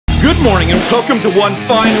Good morning and welcome to one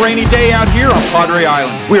fine rainy day out here on Padre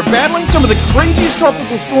Island. We are battling some of the craziest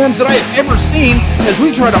tropical storms that I have ever seen as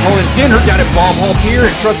we try to haul in dinner down at Bob Hall Pier,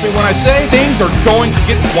 and trust me when I say, things are going to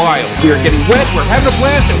get wild. We are getting wet, we're having a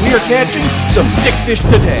blast, and we are catching some sick fish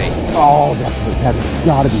today. Oh, that has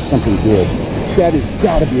got to be something good. That has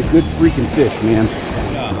got to be a good freaking fish, man.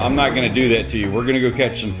 No, I'm not going to do that to you. We're going to go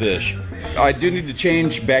catch some fish. I do need to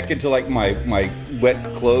change back into like my wet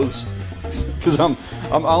clothes because I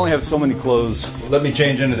only have so many clothes. Let me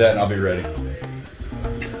change into that and I'll be ready.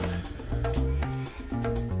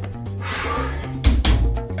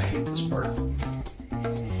 I hate this part.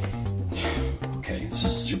 Okay, this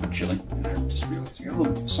is super chilly. I just realized I got a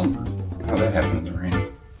little sunburn. How that happened in the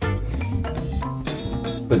rain.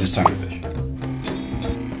 But it's time to fish.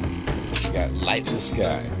 Got light in the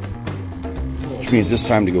sky, which means it's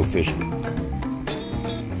time to go fishing.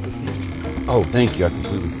 Oh, thank you. I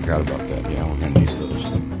completely forgot about that. Yeah, we're going to need those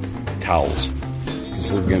towels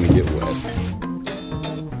because we're going to get wet.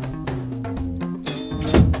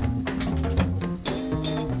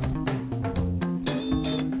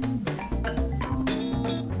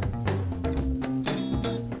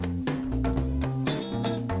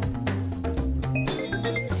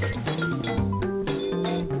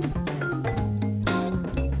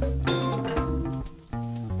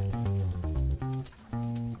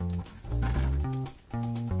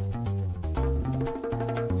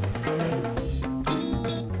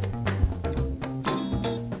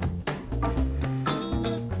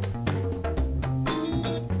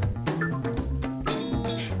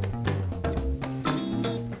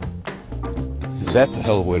 That's a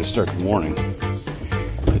hell of a way to start the morning.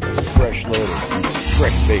 With a fresh load of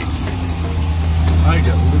fresh bait. I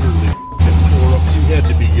got literally tore up. You had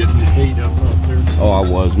to be getting ate up out there. Oh, I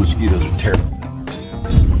was. Mosquitoes are terrible.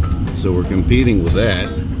 So we're competing with that.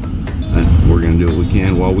 We're going to do what we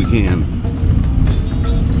can while we can.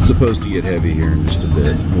 It's supposed to get heavy here in just a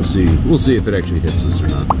bit. We'll see. We'll see if it actually hits us or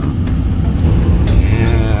not.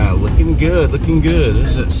 Yeah, looking good. Looking good.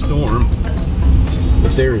 There's that storm.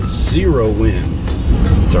 But there is zero wind.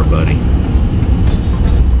 It's our buddy.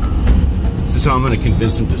 This is how I'm going to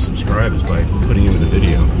convince him to subscribe, is by putting him in a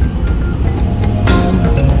video.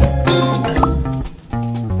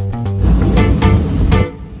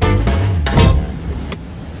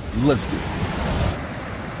 Let's do it.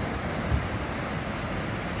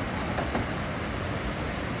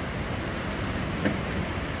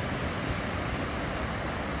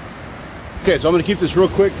 Okay, so I'm going to keep this real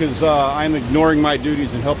quick because I'm ignoring my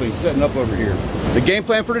duties and setting up over here. The game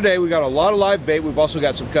plan for today, we got a lot of live bait. We've also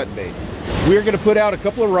got some cut bait. We're going to put out a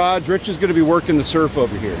couple of rods. Rich is going to be working the surf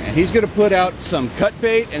over here. And he's going to put out some cut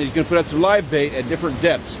bait and he's going to put out some live bait at different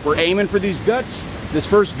depths. We're aiming for these guts. This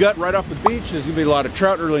first gut right off the beach, there's going to be a lot of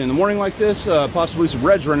trout early in the morning like this, possibly some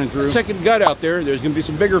reds running through. Second gut out there, there's going to be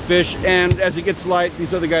some bigger fish, and as it gets light,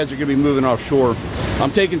 these other guys are going to be moving offshore.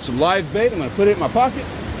 I'm taking some live bait. I'm going to put it in my pocket.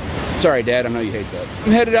 Sorry, Dad, I know you hate that.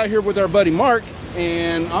 I'm headed out here with our buddy Mark,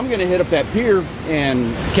 and I'm gonna hit up that pier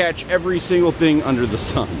and catch every single thing under the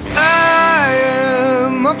sun. I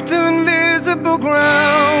am off to invisible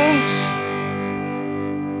grounds.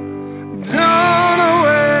 Don't know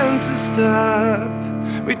when to stop.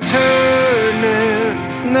 Returning,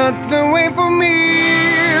 it's not the way for me.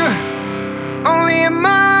 Only a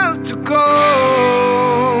mile to go.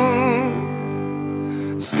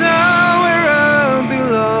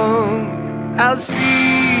 I'll see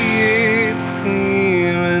it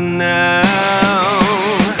clearer now.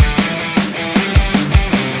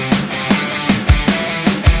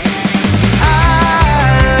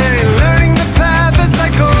 I'm learning the path as I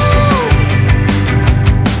go.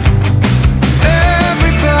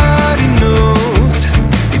 Everybody knows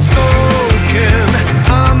it's spoken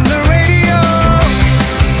on the radio.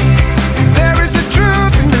 There is a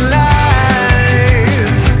truth in the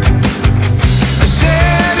lies. A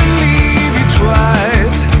dead and leave you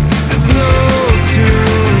twice. There's no too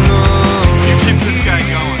long. You keep this guy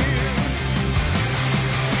going.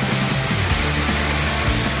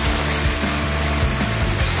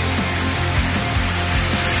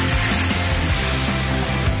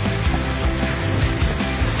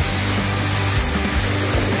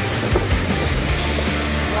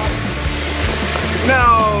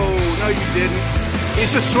 No, you didn't.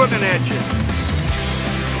 He's just swimming at you.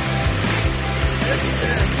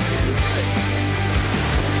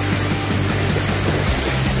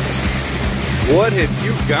 What have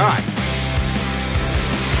you got?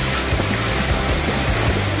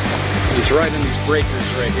 He's right in these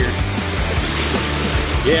breakers right here.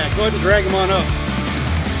 Yeah, go ahead and drag him on up.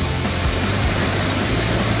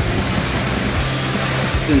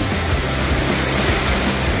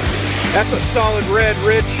 That's a solid red,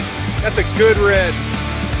 Rich. That's a good red.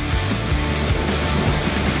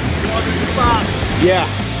 Yeah.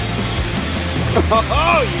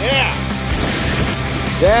 Oh, yeah.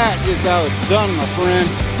 That is how it's done, my friend.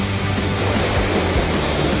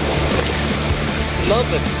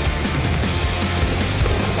 Love it.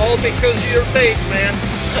 All because of your bait, man.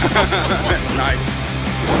 Nice.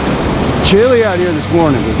 Chilly out here this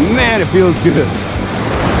morning, but man, it feels good.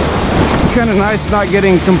 It's kind of nice not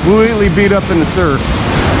getting completely beat up in the surf.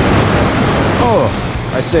 Oh,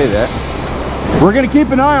 I say that. We're gonna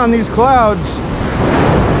keep an eye on these clouds.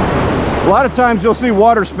 A lot of times you'll see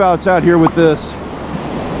waterspouts out here with this.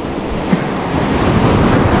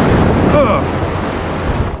 Ugh.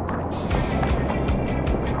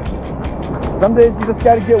 Some days you just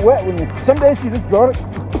gotta get wet when you. Some days you just got it.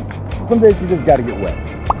 Some days you just gotta get wet.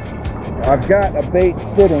 I've got a bait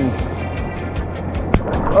sitting.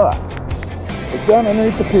 It's down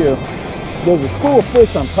underneath the pier. There's a school of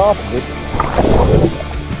fish on top of it.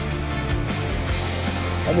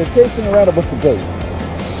 And they're chasing around a bunch of bait.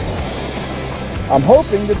 I'm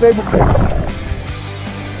hoping that they will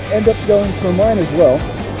end up going for mine as well.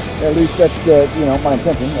 At least that's, you know, my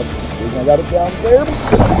intention. That's the reason I got it down there.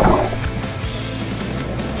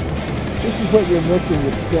 This is what you're missing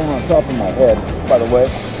with the camera on top of my head, by the way.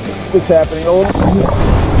 What's happening? Oh.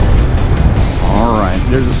 Alright,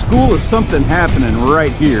 there's a school of something happening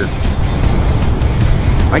right here.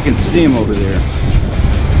 I can see him over there.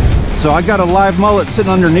 So I got a live mullet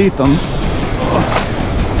sitting underneath them.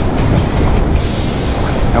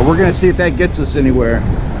 Now we're going to see if that gets us anywhere.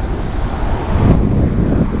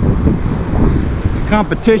 The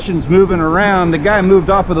competition's moving around. The guy moved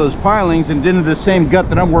off of those pilings and into the same gut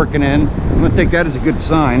that I'm working in. I'm going to take that as a good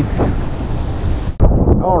sign.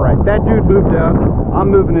 Alright, that dude moved out. I'm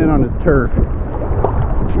moving in on his turf.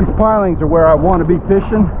 These pilings are where I want to be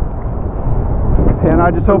fishing. And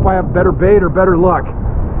I just hope I have better bait or better luck.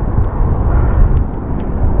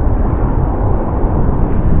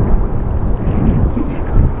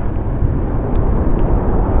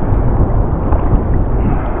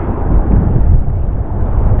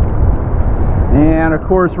 And of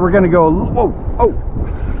course we're gonna go, whoa, oh,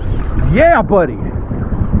 yeah buddy,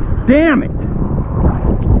 damn it.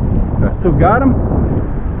 I still got him?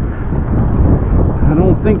 I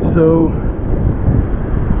don't think so.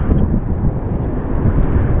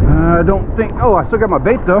 I don't think, oh, I still got my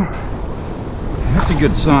bait though. That's a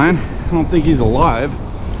good sign. I don't think he's alive.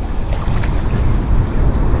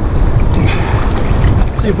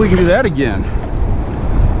 Let's see if we can do that again.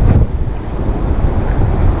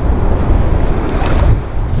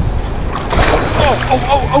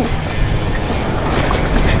 Oh.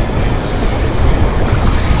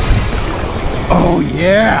 Oh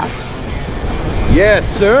yeah. Yes,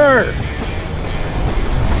 sir.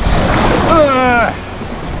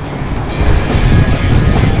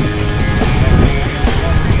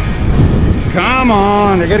 Come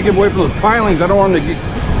on, I gotta get away from those pilings. I don't want them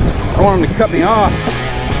to cut me off.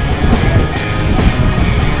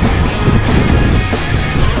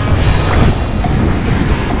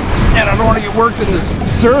 And I don't want to get worked in this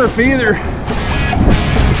surf either.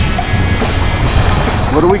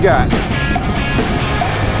 What do we got?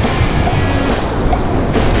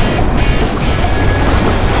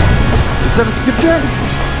 Is that a skipjack?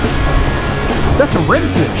 That's a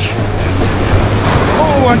redfish.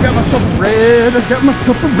 Oh, I got myself a red. I got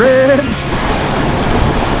myself a red.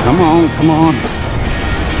 Come on, come on.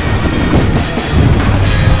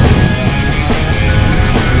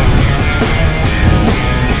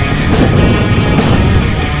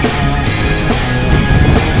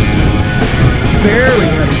 Barely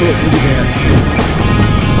got a hook. Look at that.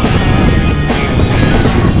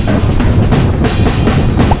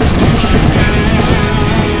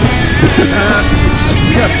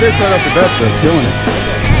 You got fish right off the bat though, killing it.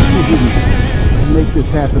 Make this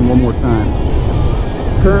happen one more time.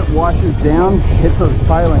 Current washes down, hits those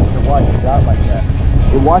pilings and washes out like that.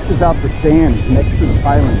 It washes out the sand next to the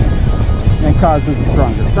pilings and causes a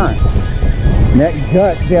stronger current. And that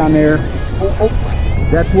gut down there,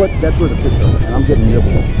 that's where the fish are, and I'm getting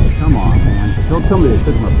nibbled. Come on, man. Don't tell me they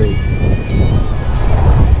took my bait.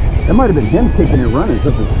 That might have been him kicking and running,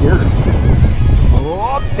 something scared him.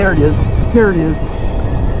 Oh, there it is. There it is.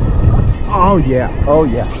 Oh yeah. Oh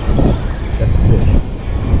yeah. That's a fish.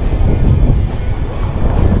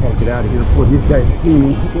 I gotta get out of here before these guys see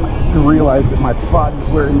me to realize that my spot is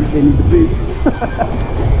where they need to be.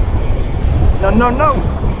 No.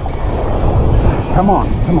 Come on.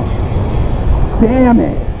 Damn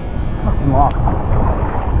it. Fucking lost.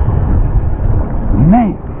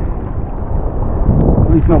 Man.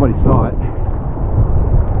 At least nobody saw it.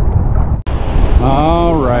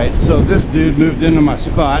 Alright, so this dude moved into my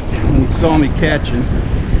spot and saw me catching.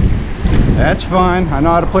 That's fine, I know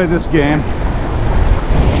how to play this game.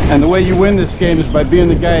 And the way you win this game is by being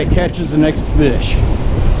the guy that catches the next fish.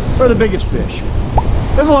 Or the biggest fish.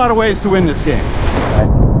 There's a lot of ways to win this game. Right,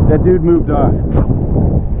 that dude moved off.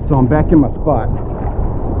 So I'm back in my spot.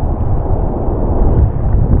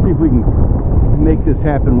 Let's see if we can make this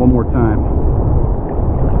happen one more time.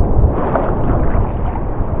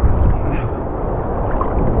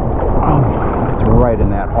 Right in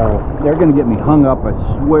that hole. They're gonna get me hung up, I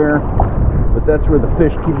swear, but that's where the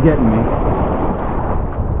fish keep getting me.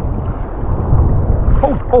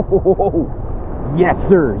 Oh, yes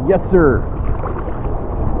sir, yes sir.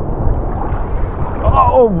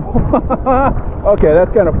 Oh, okay,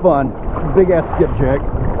 that's kind of fun. Big ass skipjack.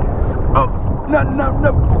 Oh, no.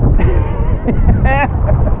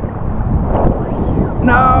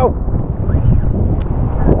 No.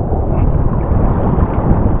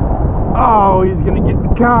 Oh, he's gonna get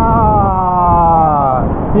caught.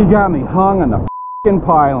 He got me hung on the f***ing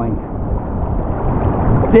piling.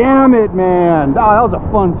 Damn it, man. Oh, that was a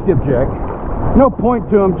fun skipjack. No point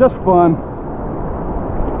to him, just fun.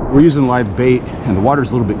 We're using live bait, and the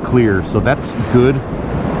water's a little bit clear, so that's good.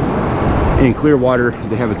 In clear water,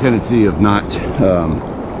 they have a tendency of not,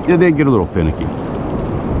 yeah, they get a little finicky.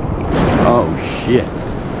 Oh, shit.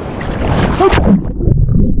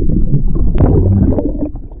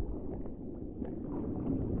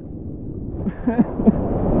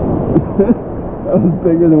 That was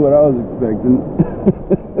bigger than what I was expecting.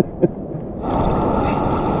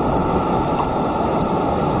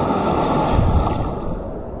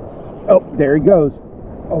 Oh, there he goes.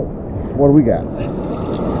 Oh, what do we got?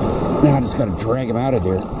 Now I just got to drag him out of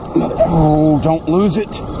there. Oh, don't lose it.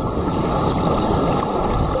 Oh,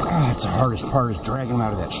 that's the hardest part, is dragging him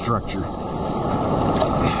out of that structure.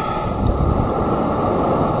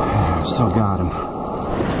 Still got him.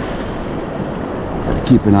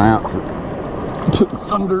 Keep an eye out for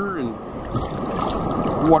thunder and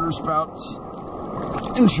waterspouts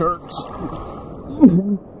and sharks.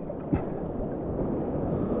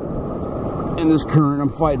 In this current,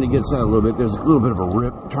 I'm fighting against that a little bit. There's a little bit of a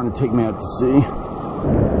rip trying to take me out to sea.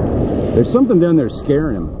 There's something down there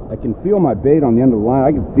scaring him. I can feel my bait on the end of the line.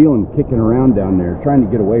 I can feel him kicking around down there, trying to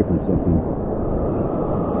get away from something.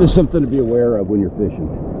 There's something to be aware of when you're fishing.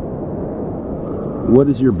 What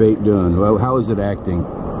is your bait doing? Well, how is it acting?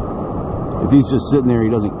 If he's just sitting there, he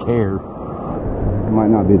doesn't care, it might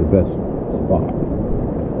not be the best spot.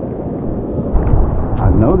 I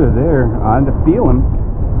know they're there. I feel them.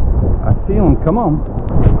 I feel them. Come on.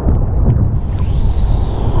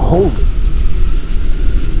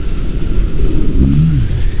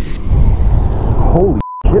 Holy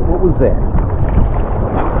shit, what was that?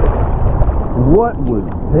 What was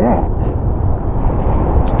that?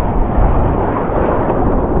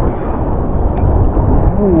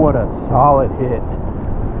 What a solid hit.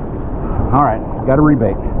 Alright, got a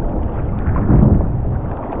rebait.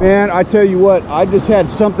 Man, I tell you what, I just had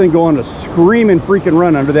something going to scream and freaking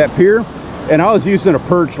run under that pier, and I was using a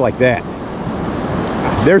perch like that.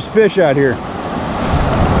 There's fish out here.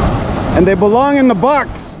 And they belong in the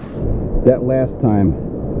box. That last time,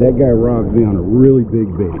 that guy robbed me on a really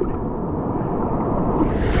big bait.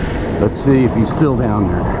 Let's see if he's still down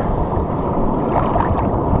there.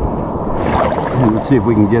 And let's see if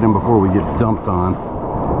we can get him before we get dumped on.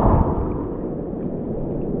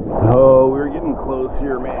 Oh, we're getting close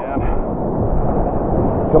here, man.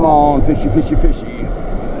 Come on, fishy, fishy, fishy.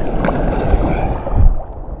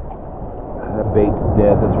 That bait's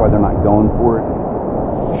dead, that's why they're not going for it.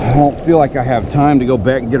 I don't feel like I have time to go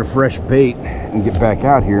back and get a fresh bait and get back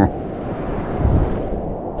out here.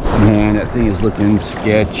 Man, that thing is looking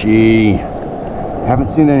sketchy. Haven't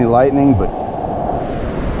seen any lightning, but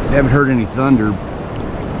haven't heard any thunder.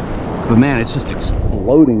 But man, it's just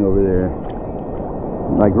exploding over there.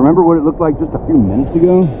 Like, remember what it looked like just a few minutes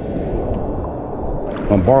ago?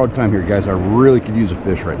 On borrowed time here, guys. I really could use a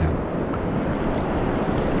fish right now.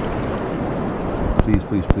 Please,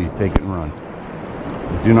 please, please, take it and run.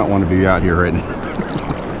 I do not want to be out here right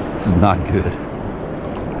now. This is not good.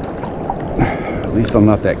 At least I'm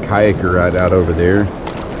not that kayaker right out over there.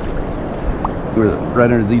 We're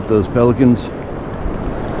right underneath those pelicans.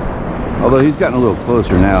 Although he's gotten a little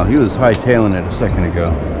closer now. He was hightailing it a second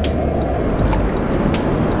ago.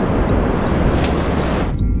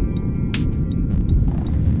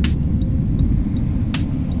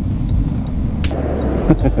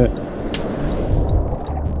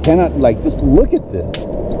 Cannot, like, just look at this.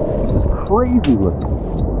 This is crazy looking.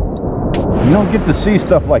 You don't get to see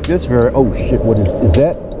stuff like this very. Oh shit, what is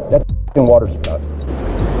that? That's a waterspout.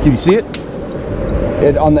 Can you see it?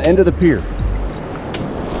 On the end of the pier.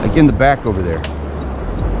 Like in the back over there.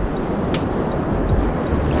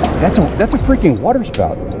 That's a freaking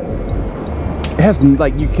waterspout. It has,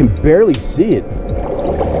 like, you can barely see it.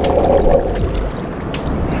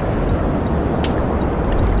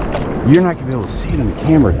 You're not gonna be able to see it in the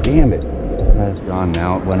camera, damn it. That's gone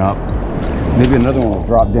now, it went up. Maybe another one will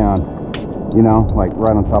drop down, you know, like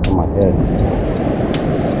right on top of my head.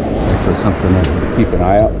 That's something to keep an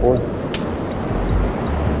eye out for.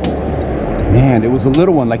 Man, it was a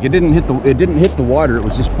little one, like it didn't hit the water, it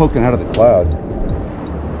was just poking out of the cloud.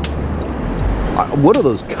 What are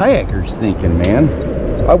those kayakers thinking, man?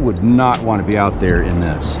 I would not want to be out there in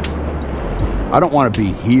this. I don't want to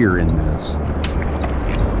be here in this.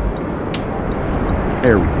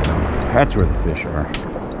 There we go. That's where the fish are.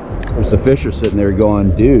 There's the fish are sitting there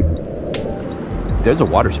going, dude, there's a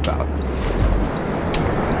waterspout.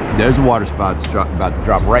 There's a waterspout that's about to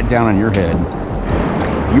drop right down on your head.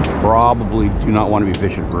 You probably do not want to be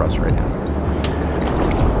fishing for us right now.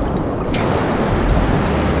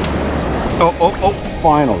 Oh,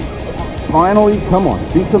 finally. Finally, come on,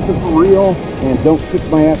 do something for real and don't kick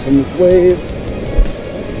my ass in this wave.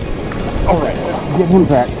 All right, get him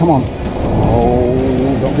back, come on. Oh,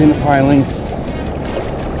 don't be in the piling.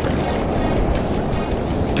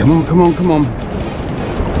 Come on, come on, come on.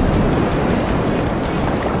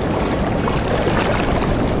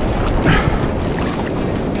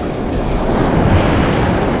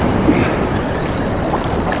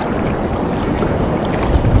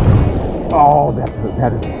 Oh, that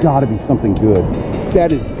has got to be something good.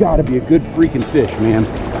 That has got to be a good freaking fish, man.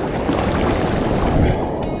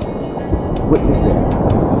 What is that?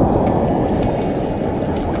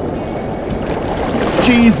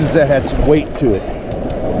 Jesus, that had some weight to it.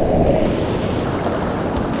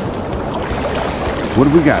 What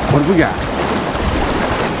do we got? What do we got?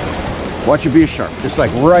 Watch it be a shark. Just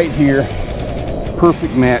like right here.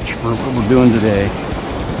 Perfect match for what we're doing today.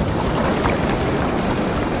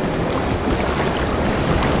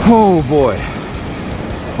 Oh boy.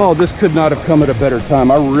 Oh, this could not have come at a better time.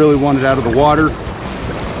 I really wanted out of the water.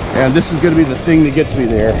 And this is going to be the thing that gets me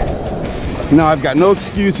there. Now I've got no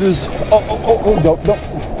excuses. Oh, don't.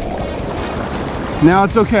 Now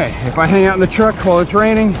it's okay. If I hang out in the truck while it's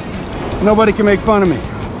raining, nobody can make fun of me.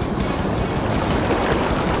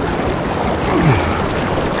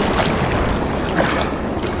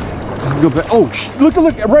 Go back. Oh, look,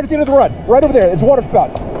 right at the end of the rod. Right over there, it's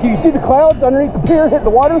waterspout. Can you see the clouds underneath the pier hitting the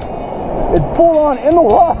water? It's full on in the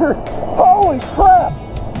water. Holy crap.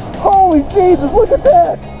 Holy Jesus, look at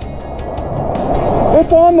that.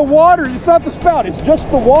 It's on the water. It's not the spout. It's just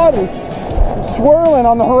the water swirling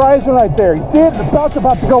on the horizon right there. You see it? The spout's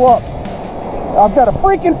about to go up. I've got a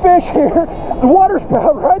freaking fish here. The water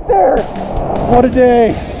spout right there. What a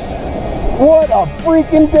day. What a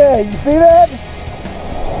freaking day. You see that?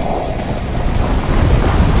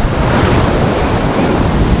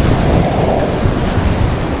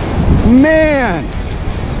 Man,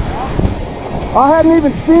 I hadn't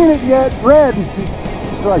even seen it yet. Red.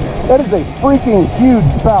 Like, that is a freaking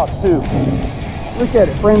huge spout too. Look at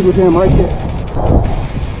it, framed with him right there.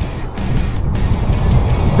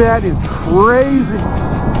 That is crazy.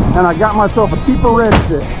 And I got myself a keeper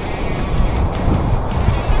redfish.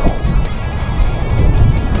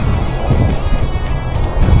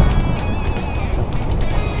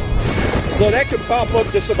 So that could pop up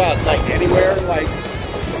just about like anywhere, like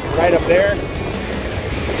right up there.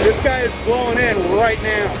 This guy is blowing in right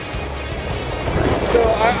now. So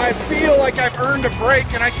I feel like I've earned a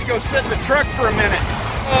break and I can go sit in the truck for a minute.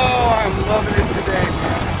 Oh, I'm loving it today,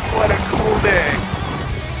 man. What a cool day.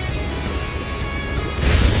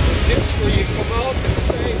 Is this where you come out and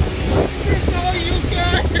say, there's no you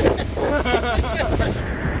guys?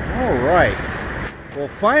 All right. Well,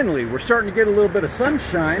 finally, we're starting to get a little bit of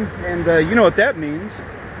sunshine, and you know what that means.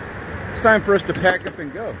 It's time for us to pack up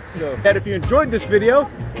and go. So, and if you enjoyed this video,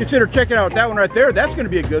 consider checking out that one right there. That's going to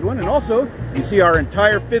be a good one. And also, you see our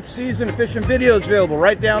entire 5th season of fishing videos available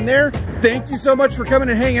right down there. Thank you so much for coming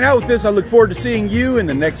and hanging out with us. I look forward to seeing you in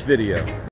the next video.